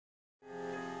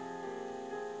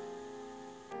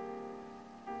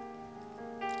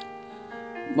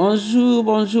Bonjour,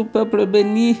 bonjour peuple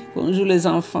béni, bonjour les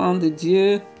enfants de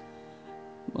Dieu,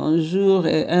 bonjour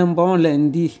et un bon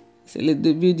lundi. C'est le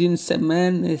début d'une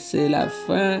semaine et c'est la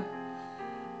fin,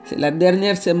 c'est la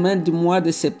dernière semaine du mois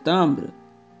de septembre.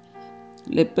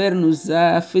 Le Père nous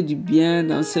a fait du bien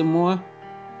dans ce mois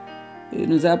et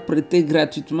nous a prêté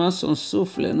gratuitement son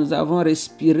souffle. Nous avons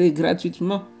respiré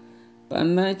gratuitement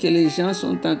pendant que les gens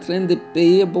sont en train de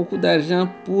payer beaucoup d'argent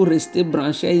pour rester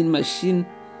branchés à une machine,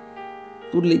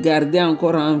 pour les garder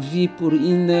encore en vie pour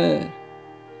 1 heure.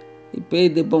 Ils payent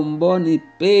des bonbonnes, ils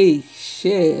payent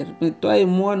cher. Mais toi et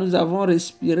moi, nous avons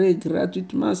respiré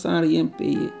gratuitement sans rien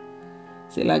payer.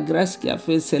 C'est la grâce qui a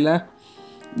fait cela.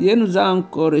 Dieu nous a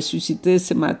encore ressuscités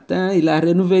ce matin. Il a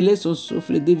renouvelé son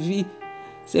souffle de vie.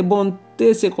 Ses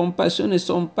bontés, ses compassions ne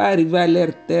sont pas arrivées à leur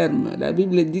terme. La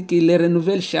Bible dit qu'il les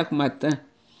renouvelle chaque matin.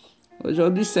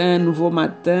 Aujourd'hui, c'est un nouveau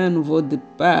matin, un nouveau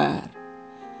départ.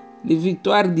 Les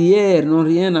victoires d'hier n'ont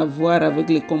rien à voir avec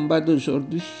les combats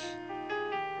d'aujourd'hui.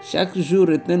 Chaque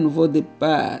jour est un nouveau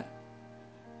départ.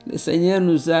 Le Seigneur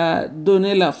nous a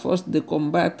donné la force de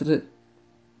combattre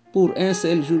pour un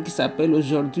seul jour qui s'appelle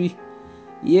aujourd'hui.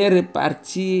 Hier est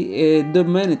parti et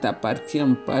demain ne t'appartient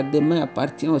pas. Demain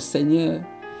appartient au Seigneur.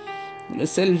 Le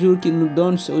seul jour qu'il nous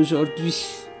donne, c'est aujourd'hui.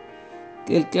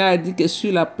 Quelqu'un a dit que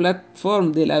sur la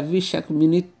plateforme de la vie, chaque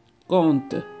minute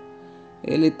compte.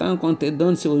 Et le temps qu'on te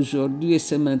donne, c'est aujourd'hui et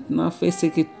c'est maintenant. Fais ce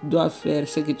que tu dois faire,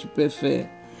 ce que tu peux faire.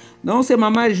 Donc, c'est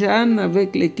Maman Jeanne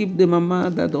avec l'équipe de Maman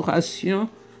d'adoration.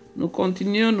 Nous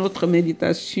continuons notre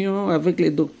méditation avec le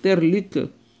docteur Luc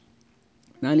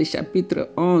dans le chapitre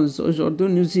 11. Aujourd'hui,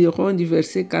 nous irons du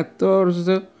verset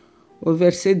 14 au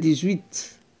verset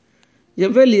 18. Je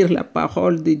vais lire la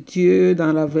parole de Dieu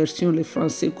dans la version le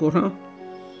français courant.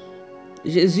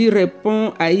 Jésus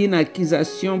répond à une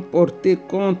accusation portée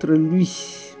contre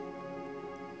lui.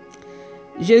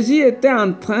 Jésus était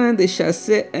en train de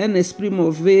chasser un esprit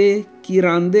mauvais qui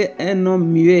rendait un homme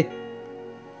muet.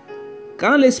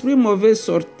 Quand l'esprit mauvais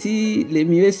sortit, le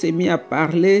muet s'est mis à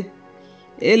parler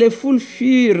et les foules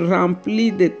furent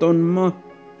remplies d'étonnement.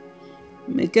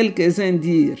 Mais quelques-uns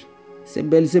dirent, c'est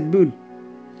Belzébul,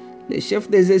 le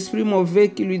chef des esprits mauvais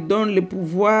qui lui donne le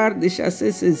pouvoir de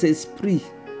chasser ces esprits.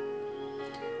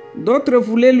 D'autres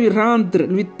voulaient lui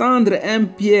tendre un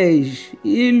piège.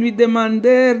 Ils lui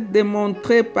demandèrent de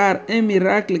montrer par un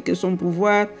miracle que son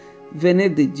pouvoir venait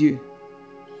de Dieu.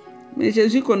 Mais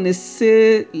Jésus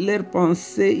connaissait leurs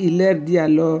pensées. Il leur dit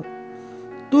alors,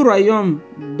 tout royaume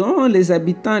dont les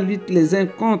habitants luttent les uns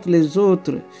contre les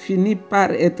autres finit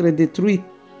par être détruit.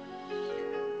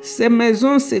 Ces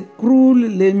maisons s'écroulent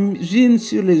les unes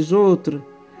sur les autres.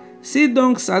 Si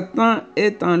donc Satan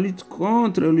est en lutte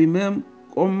contre lui-même,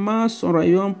 comment son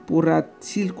royaume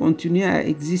pourra-t-il continuer à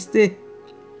exister?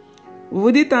 Vous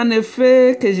dites en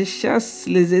effet que je chasse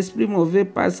les esprits mauvais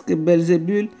parce que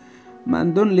Belzébul m'en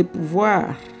donne le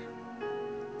pouvoir.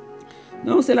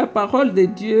 Donc c'est la parole de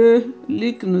Dieu.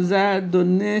 Luc nous a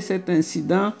donné cet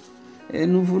incident et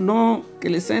nous voulons que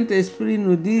le Saint-Esprit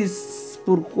nous dise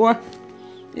pourquoi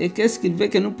et qu'est-ce qu'il veut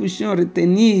que nous puissions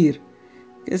retenir.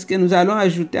 Qu'est-ce que nous allons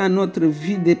ajouter à notre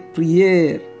vie de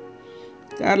prière?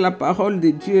 Car la parole de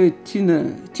Dieu est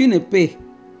une épée.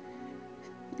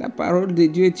 La parole de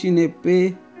Dieu est une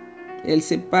épée. Elle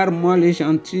sépare moi les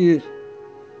gentures.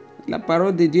 La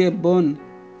parole de Dieu est bonne.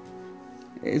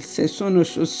 Ce sont nos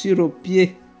chaussures aux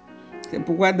pieds. C'est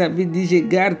pourquoi David dit, je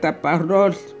garde ta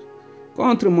parole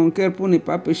contre mon cœur pour ne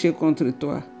pas pécher contre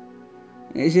toi.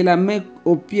 Et je la mets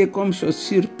aux pieds comme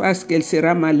chaussure parce qu'elle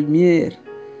sera ma lumière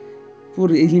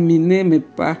pour éliminer mes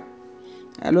pas.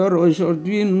 Alors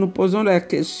aujourd'hui, nous nous posons la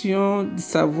question de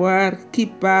savoir qui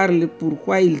parle,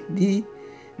 pourquoi il dit,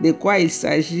 de quoi il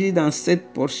s'agit dans cette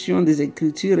portion des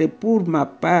Écritures et pour ma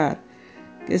part,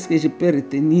 qu'est-ce que je peux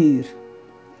retenir?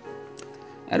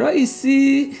 Alors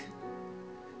ici,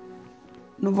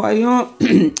 nous voyons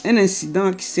un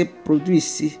incident qui s'est produit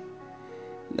ici.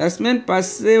 La semaine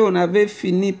passée, on avait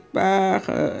fini par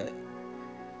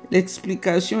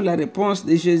l'explication, la réponse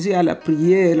de Jésus à la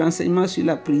prière, l'enseignement sur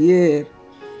la prière.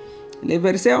 Le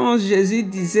verset 11, Jésus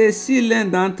disait, si l'un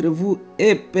d'entre vous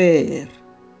est père,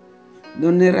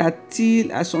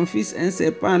 donnera-t-il à son fils un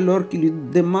serpent alors qu'il lui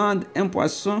demande un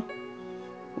poisson?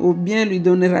 Ou bien lui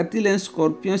donnera-t-il un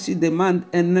scorpion s'il demande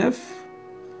un œuf?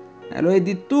 Alors il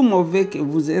dit, tout mauvais que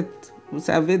vous êtes, vous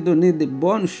savez donner de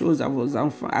bonnes choses à vos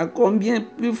enfants. À combien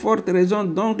plus forte raison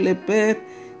donc le Père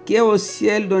qui est au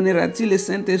ciel donnera-t-il le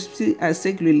Saint-Esprit à ceux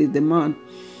qui lui le demandent?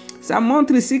 Ça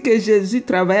montre ici que Jésus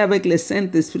travaillait avec le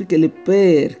Saint-Esprit que le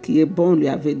Père qui est bon lui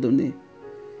avait donné.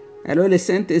 Alors le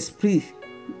Saint-Esprit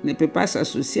ne peut pas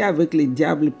s'associer avec le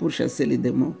diable pour chasser les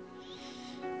démons.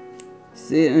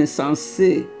 c'est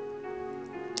insensé.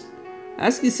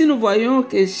 Parce qu'ici, nous voyons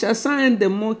que chassant un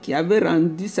démon qui avait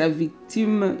rendu sa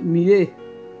victime muet,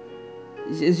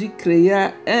 Jésus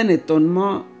créa un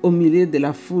étonnement au milieu de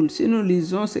la foule. Si nous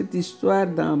lisons cette histoire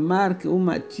dans Marc ou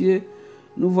Matthieu,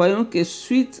 nous voyons que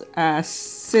suite à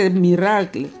ces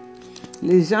miracles,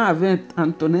 les gens avaient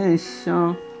entonné un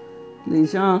chant, les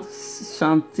gens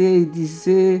chantaient et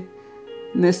disaient,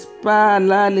 n'est-ce pas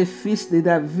là le fils de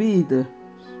David?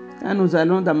 Quand nous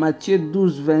allons dans Matthieu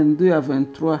 12, 22 à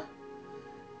 23.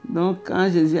 Donc, quand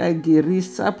Jésus a guéri,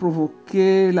 ça a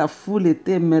provoqué, la foule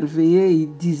était émerveillée.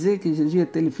 Il disait que Jésus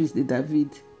était le fils de David.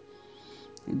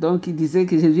 Et donc, il disait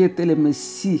que Jésus était le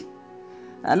Messie.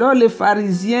 Alors, les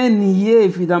pharisiens niaient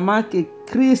évidemment que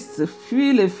Christ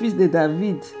fut le fils de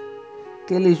David,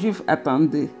 que les Juifs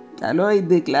attendaient. Alors, ils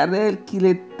déclaraient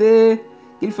qu'il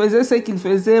faisait ce qu'il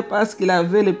faisait parce qu'il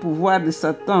avait le pouvoir de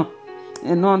Satan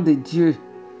et non de Dieu.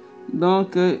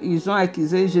 Donc, ils ont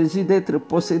accusé Jésus d'être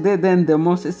possédé d'un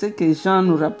démon. C'est ce que Jean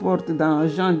nous rapporte dans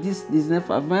Jean 10,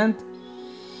 19 à 20.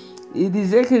 Il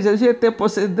disait que Jésus était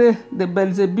possédé de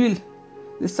Belzébul,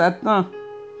 de Satan.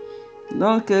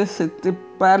 Donc, c'était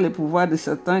par le pouvoir de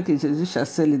Satan que Jésus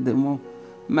chassait les démons.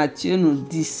 Matthieu nous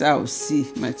dit ça aussi,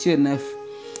 Matthieu 9.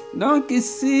 Donc,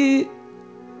 ici,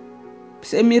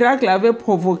 ces miracles avaient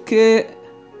provoqué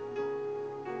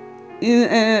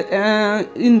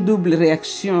une double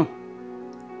réaction.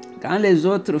 Quand les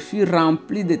autres furent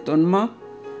remplis d'étonnement,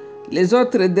 les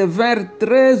autres devinrent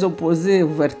très opposés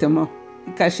ouvertement.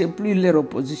 Ils ne cachaient plus leur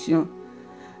opposition.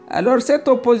 Alors cette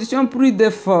opposition prit deux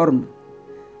formes.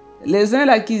 Les uns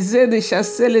l'accusaient de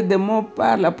chasser les démons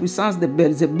par la puissance de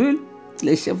Belzébul,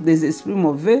 le chef des esprits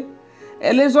mauvais,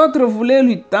 et les autres voulaient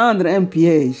lui tendre un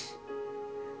piège,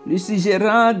 lui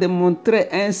suggérant de montrer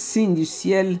un signe du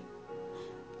ciel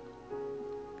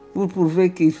pour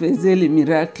prouver qu'il faisait les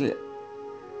miracles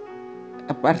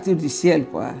à partir du ciel,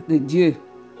 de Dieu.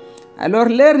 Alors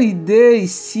leur idée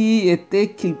ici était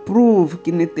qu'il prouve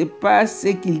qu'il n'était pas ce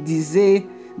qu'il disait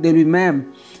de lui-même.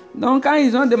 Donc quand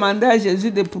ils ont demandé à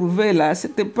Jésus de prouver là,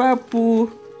 c'était pas pour...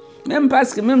 Même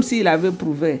parce que même s'il avait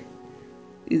prouvé,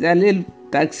 ils allaient le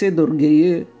taxer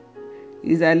d'orgueilleux,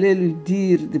 ils allaient lui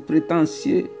dire de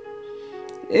prétentieux.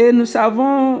 Et nous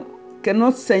savons que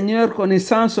notre Seigneur,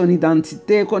 connaissant son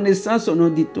identité, connaissant son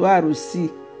auditoire aussi,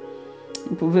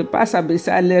 ne pouvait pas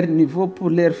s'abaisser à leur niveau pour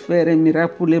leur faire un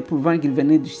miracle, pour leur prouvant qu'il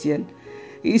venait du ciel.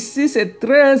 Ici, c'est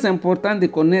très important de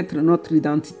connaître notre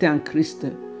identité en Christ.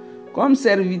 Comme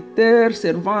serviteurs,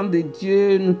 servants de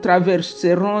Dieu, nous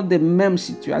traverserons des mêmes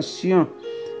situations.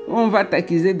 On va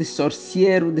t'accuser de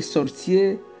sorcière ou de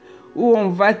sorcier, ou on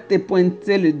va te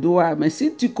pointer le doigt. Mais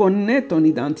si tu connais ton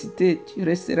identité, tu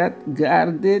resteras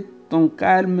gardé ton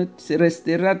calme, tu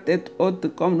resteras tête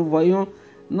haute, comme nous voyons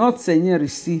notre Seigneur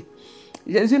ici.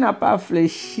 Jésus n'a pas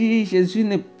fléchi, Jésus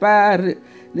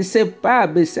ne s'est pas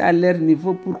abaissé à leur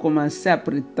niveau pour commencer à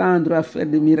prétendre, à faire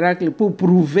des miracles, pour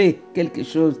prouver quelque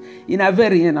chose. Il n'avait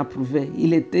rien à prouver.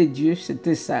 Il était Dieu,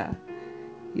 c'était ça.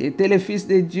 Il était le Fils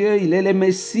de Dieu, il est le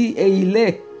Messie et il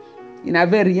est. Il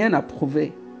n'avait rien à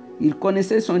prouver. Il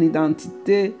connaissait son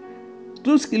identité.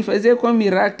 Tout ce qu'il faisait comme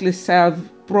miracle, ça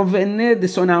provenait de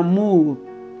son amour,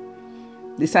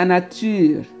 de sa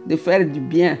nature, de faire du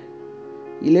bien.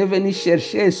 Il est venu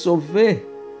chercher et sauver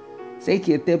ceux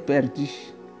qui étaient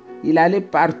perdus. Il allait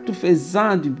partout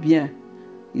faisant du bien.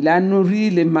 Il a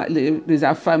nourri les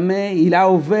affamés, il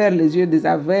a ouvert les yeux des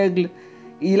aveugles,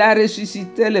 il a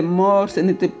ressuscité les morts. Ce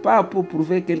n'était pas pour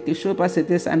prouver quelque chose, parce que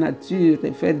c'était sa nature de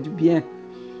faire du bien.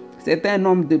 C'était un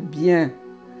homme de bien.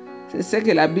 C'est ce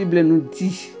que la Bible nous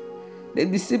dit. Les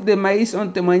disciples de Maïs ont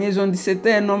témoigné, ils ont dit que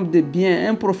c'était un homme de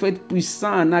bien, un prophète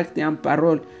puissant en actes et en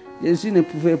parole. Jésus ne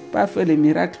pouvait pas faire les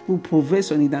miracles pour prouver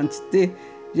son identité.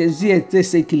 Jésus était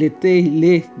ce qu'il était, il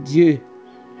est Dieu.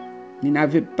 Il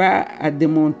n'avait pas à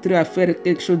démontrer, à faire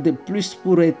quelque chose de plus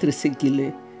pour être ce qu'il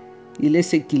est. Il est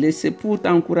ce qu'il est. C'est pour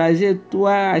t'encourager,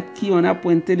 toi à qui on a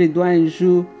pointé le doigt un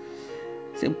jour.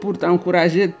 C'est pour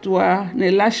t'encourager, toi.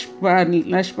 Ne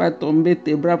lâche pas tomber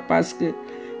tes bras, parce que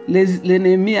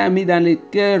l'ennemi a mis dans le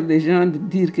cœur des gens de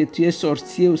dire que tu es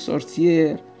sorcier ou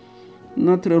sorcière.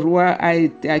 Notre roi a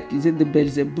été accusé de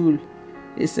Belzéboul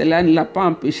et cela ne l'a pas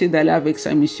empêché d'aller avec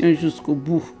sa mission jusqu'au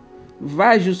bout.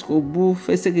 Va jusqu'au bout,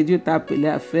 fais ce que Dieu t'a appelé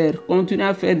à faire. Continue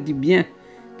à faire du bien,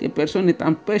 que personne ne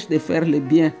t'empêche de faire le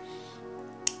bien.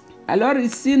 Alors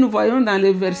ici, nous voyons dans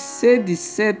le verset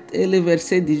 17 et le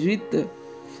verset 18,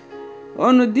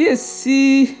 on nous dit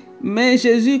ici, mais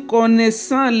Jésus,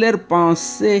 connaissant leurs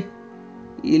pensées,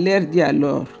 il leur dit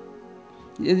alors,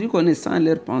 Jésus connaissant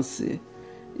leurs pensées,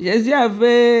 Jésus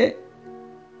avait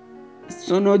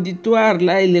son auditoire,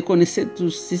 là, il les connaissait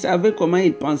tous. Il savait comment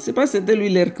ils pensaient. Parce que c'était lui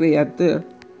leur créateur.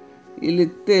 Il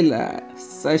était là,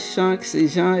 sachant que ces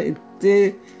gens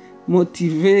étaient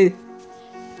motivés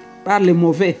par le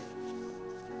mauvais.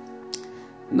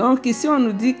 Donc ici, on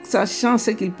nous dit que sachant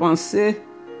ce qu'ils pensaient,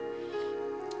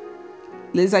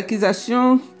 les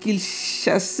accusations qu'il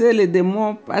chassait les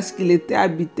démons parce qu'il était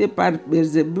habité par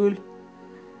Belzébul,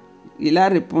 il a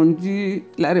répondu,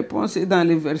 la réponse est dans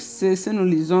les versets, si nous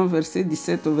lisons verset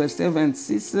 17 au verset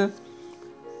 26,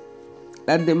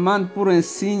 la demande pour un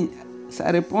signe, sa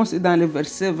réponse est dans le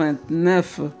verset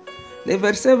 29. Le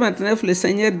verset 29, le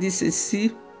Seigneur dit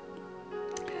ceci: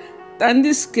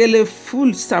 tandis que les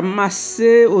foules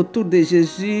s'amassaient autour de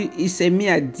Jésus, il s'est mis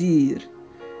à dire,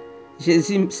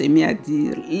 Jésus s'est mis à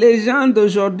dire, les gens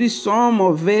d'aujourd'hui sont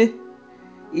mauvais,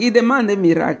 ils demandent un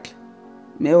miracle.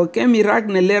 Mais aucun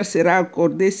miracle ne leur sera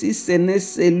accordé si ce n'est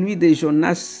celui de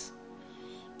Jonas.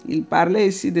 Il parlait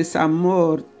ici de sa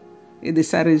mort et de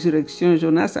sa résurrection.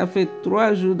 Jonas a fait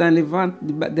 3 jours dans le ventre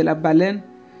de la baleine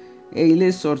et il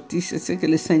est sorti. C'est ce que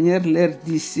le Seigneur leur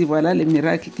dit ici. Voilà le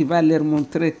miracle qu'il va leur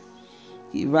montrer.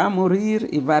 Il va mourir,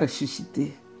 il va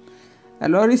ressusciter.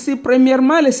 Alors ici,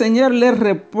 premièrement, le Seigneur leur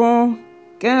répond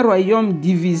qu'un royaume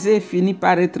divisé finit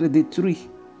par être détruit.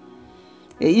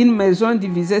 Et une maison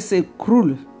divisée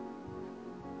s'écroule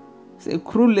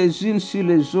les unes sur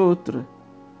les autres.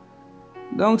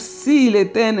 Donc, s'il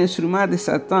était un instrument de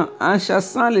Satan, en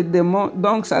chassant les démons,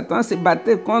 donc Satan se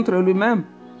battait contre lui-même.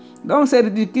 Donc, c'est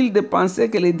ridicule de penser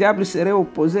que le diable serait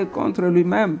opposé contre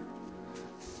lui-même.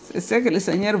 C'est ce que le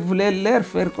Seigneur voulait leur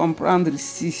faire comprendre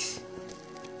ici.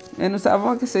 Mais nous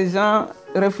savons que ces gens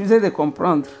refusaient de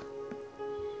comprendre.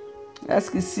 Parce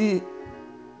qu'ici,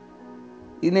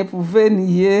 ils ne pouvaient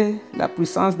nier la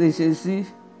puissance de Jésus.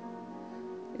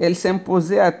 Elle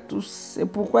s'imposait à tous. C'est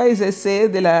pourquoi ils essayaient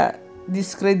de la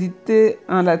discréditer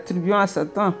en l'attribuant à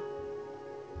Satan.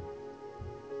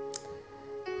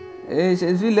 Et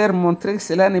Jésus leur montrait que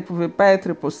cela ne pouvait pas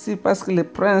être possible parce que le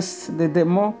prince des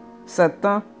démons,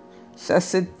 Satan,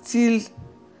 chassait-il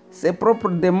ses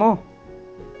propres démons.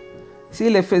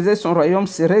 S'il le faisait, son royaume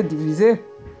serait divisé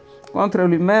contre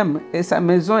lui-même et sa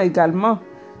maison également,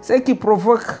 ce qui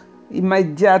provoque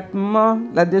immédiatement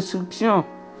la destruction.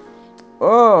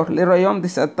 Or, le royaume de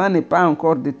Satan n'est pas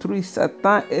encore détruit.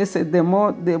 Satan et ses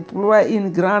démons déploient une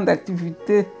grande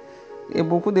activité et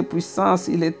beaucoup de puissance.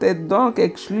 Il était donc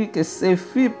exclu que ce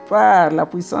fut par la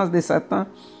puissance de Satan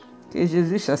que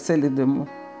Jésus chassait les démons.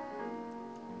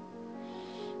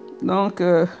 Donc,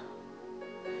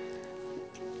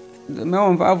 demain,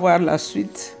 on va voir la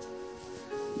suite.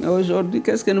 Mais aujourd'hui,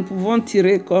 qu'est-ce que nous pouvons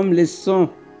tirer comme leçon?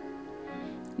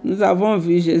 Nous avons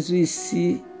vu Jésus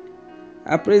ici.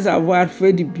 Après avoir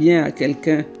fait du bien à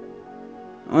quelqu'un,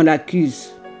 on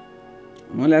l'accuse.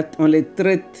 On les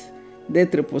traite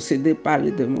d'être possédés par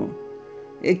les démons.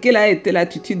 Et quelle a été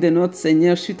l'attitude de notre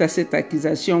Seigneur suite à cette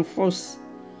accusation fausse?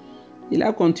 Il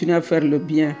a continué à faire le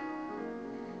bien.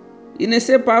 Il ne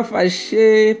s'est pas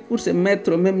fâché pour se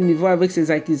mettre au même niveau avec ses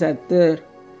accusateurs.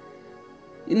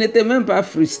 Il n'était même pas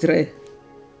frustré.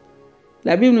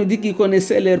 La Bible nous dit qu'il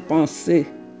connaissait leurs pensées.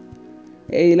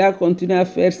 Et il a continué à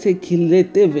faire ce qu'il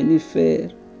était venu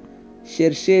faire.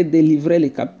 Chercher et délivrer les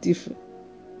captifs.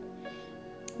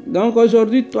 Donc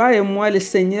aujourd'hui, toi et moi, le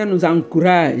Seigneur nous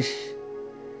encourage.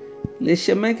 Le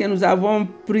chemin que nous avons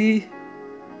pris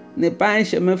n'est pas un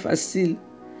chemin facile.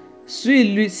 Si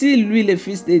lui, le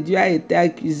Fils de Dieu, a été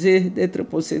accusé d'être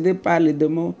possédé par les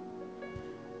démons,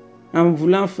 en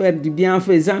voulant faire du bien, en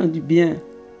faisant du bien,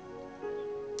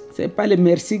 ce n'est pas le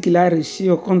merci qu'il a reçu,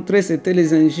 au contraire, c'était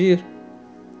les injures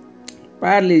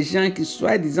par les gens qui,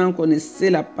 soi-disant, connaissaient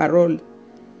la parole,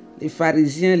 les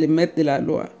pharisiens, les maîtres de la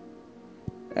loi.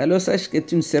 Alors sache que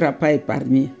tu ne seras pas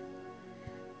épargné.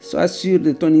 Sois sûr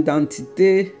de ton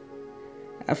identité,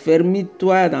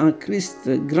 affermis-toi dans Christ,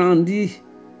 grandis.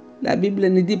 La Bible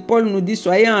nous dit, Paul nous dit,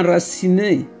 soyez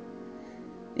enracinés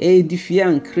et édifiés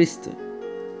en Christ.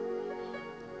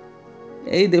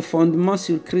 Ayez des fondements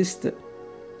sur Christ.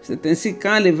 C'est ainsi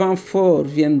quand le vent fort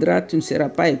viendra, tu ne seras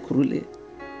pas écroulé.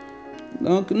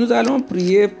 Donc nous allons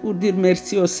prier pour dire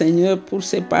merci au Seigneur pour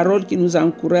ces paroles qui nous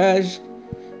encouragent,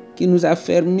 qui nous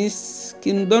affermissent,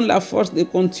 qui nous donnent la force de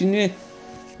continuer.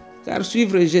 Car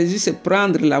suivre Jésus, c'est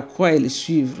prendre la croix et le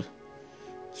suivre.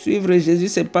 Suivre Jésus,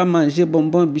 c'est pas manger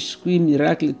bonbons, biscuits,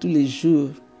 miracles tous les jours.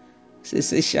 C'est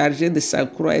se charger de sa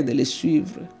croix et de le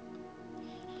suivre.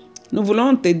 Nous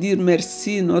voulons te dire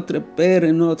merci, notre Père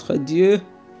et notre Dieu,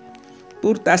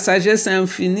 pour ta sagesse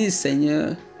infinie,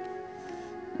 Seigneur.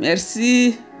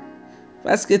 Merci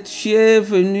parce que tu es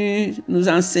venu nous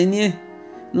enseigner,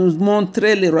 nous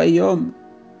montrer le royaume.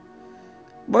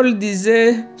 Paul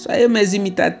disait, soyez mes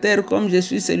imitateurs comme je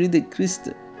suis celui de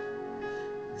Christ.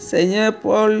 Seigneur,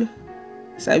 Paul,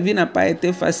 sa vie n'a pas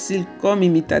été facile comme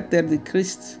imitateur de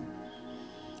Christ.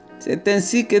 C'est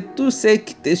ainsi que tous ceux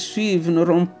qui te suivent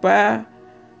n'auront pas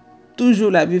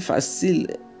toujours la vie facile.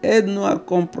 Aide-nous à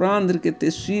comprendre que te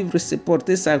suivre, c'est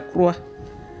porter sa croix.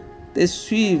 Te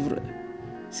suivre,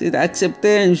 c'est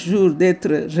accepter un jour d'être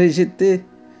rejeté.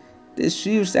 Te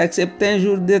suivre, c'est accepter un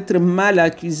jour d'être mal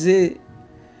accusé.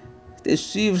 Te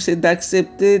suivre, c'est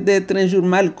d'accepter d'être un jour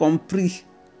mal compris.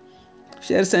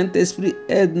 Cher Saint-Esprit,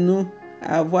 aide-nous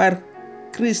à avoir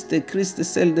Christ et Christ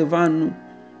seul devant nous.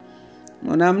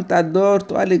 Mon âme t'adore,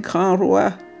 toi le grand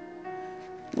roi.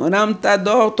 Mon âme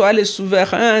t'adore, toi le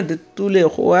souverain de tous les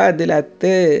rois de la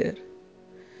terre.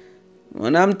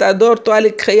 Mon âme t'adore, toi le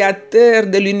créateur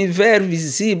de l'univers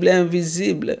visible et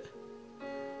invisible.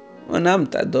 Mon âme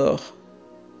t'adore.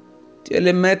 Tu es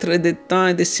le maître des temps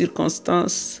et des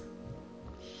circonstances.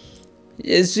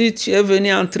 Jésus, tu es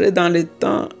venu entrer dans le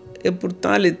temps et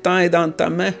pourtant le temps est dans ta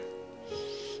main.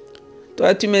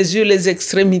 Toi, tu mesures les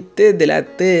extrémités de la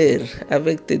terre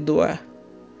avec tes doigts.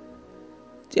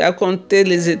 Tu as compté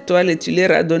les étoiles et tu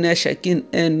leur as donné à chacune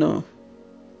un nom.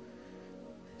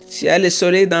 Tu as le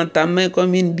soleil dans ta main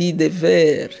comme une bille de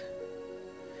verre.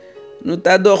 Nous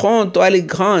t'adorons, toi le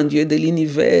grand Dieu de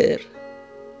l'univers.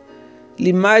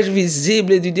 L'image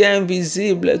visible du Dieu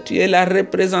invisible, tu es la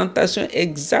représentation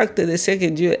exacte de ce que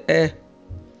Dieu est.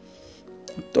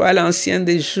 Toi l'ancien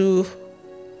des jours,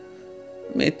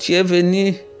 mais tu es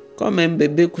venu comme un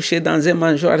bébé couché dans un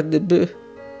mangeoire de bœuf.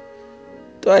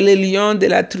 Toi le lion de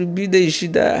la tribu de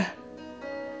Juda.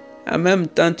 En même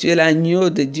temps, tu es l'agneau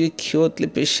de Dieu qui ôte le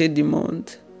péché du monde.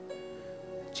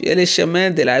 Tu es le chemin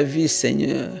de la vie,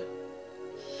 Seigneur.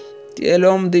 Tu es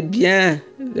l'homme de bien,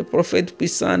 le prophète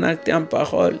puissant en acte et en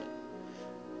parole.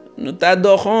 Nous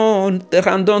t'adorons, nous te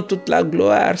rendons toute la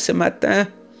gloire ce matin.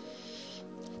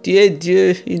 Tu es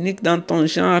Dieu, unique dans ton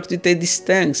genre. Tu te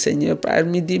distingues, Seigneur,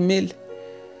 parmi 10 000.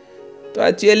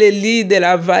 Toi, tu es le lit de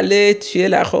la vallée, tu es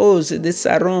la rose de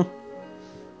Saron.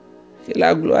 Que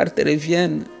la gloire te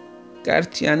revienne, car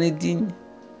tu en es digne.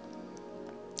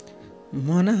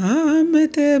 Mon âme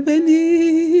te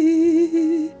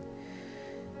bénit,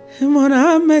 mon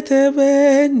âme te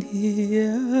bénit.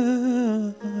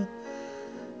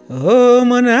 Oh,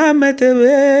 mon âme te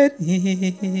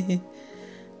bénit,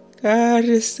 car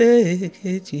je sais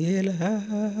que tu es là.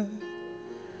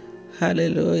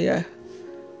 Alléluia.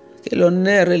 Que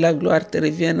l'honneur et la gloire te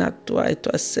reviennent à toi et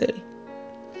toi seul.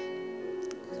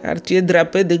 Car tu es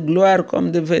drapé de gloire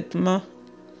comme de vêtements.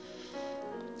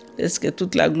 Est-ce que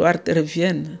toute la gloire te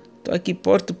revienne? Toi qui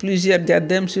portes plusieurs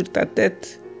diadèmes sur ta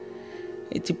tête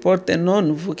et tu portes un nom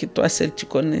nouveau que toi seul tu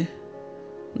connais.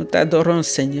 Nous t'adorons,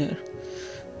 Seigneur.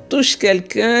 Touche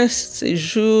quelqu'un ce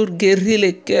jour, guéris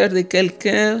le cœur de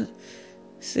quelqu'un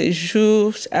ce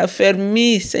jour,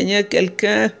 affermis, Seigneur,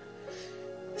 quelqu'un.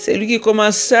 Celui qui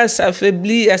commence à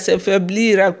s'affaiblir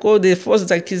à cause des fausses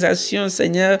accusations,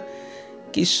 Seigneur,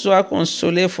 qu'il soit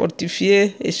consolé,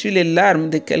 fortifié et sur les larmes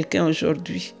de quelqu'un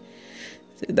aujourd'hui.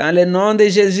 C'est dans le nom de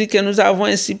Jésus que nous avons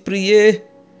ainsi prié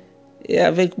et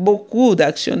avec beaucoup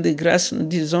d'actions de grâce, nous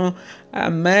disons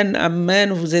Amen,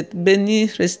 Amen. Vous êtes bénis,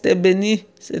 restez bénis.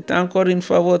 C'est encore une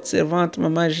fois votre servante,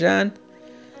 Maman Jeanne.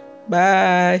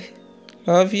 Bye.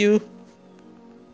 Love you.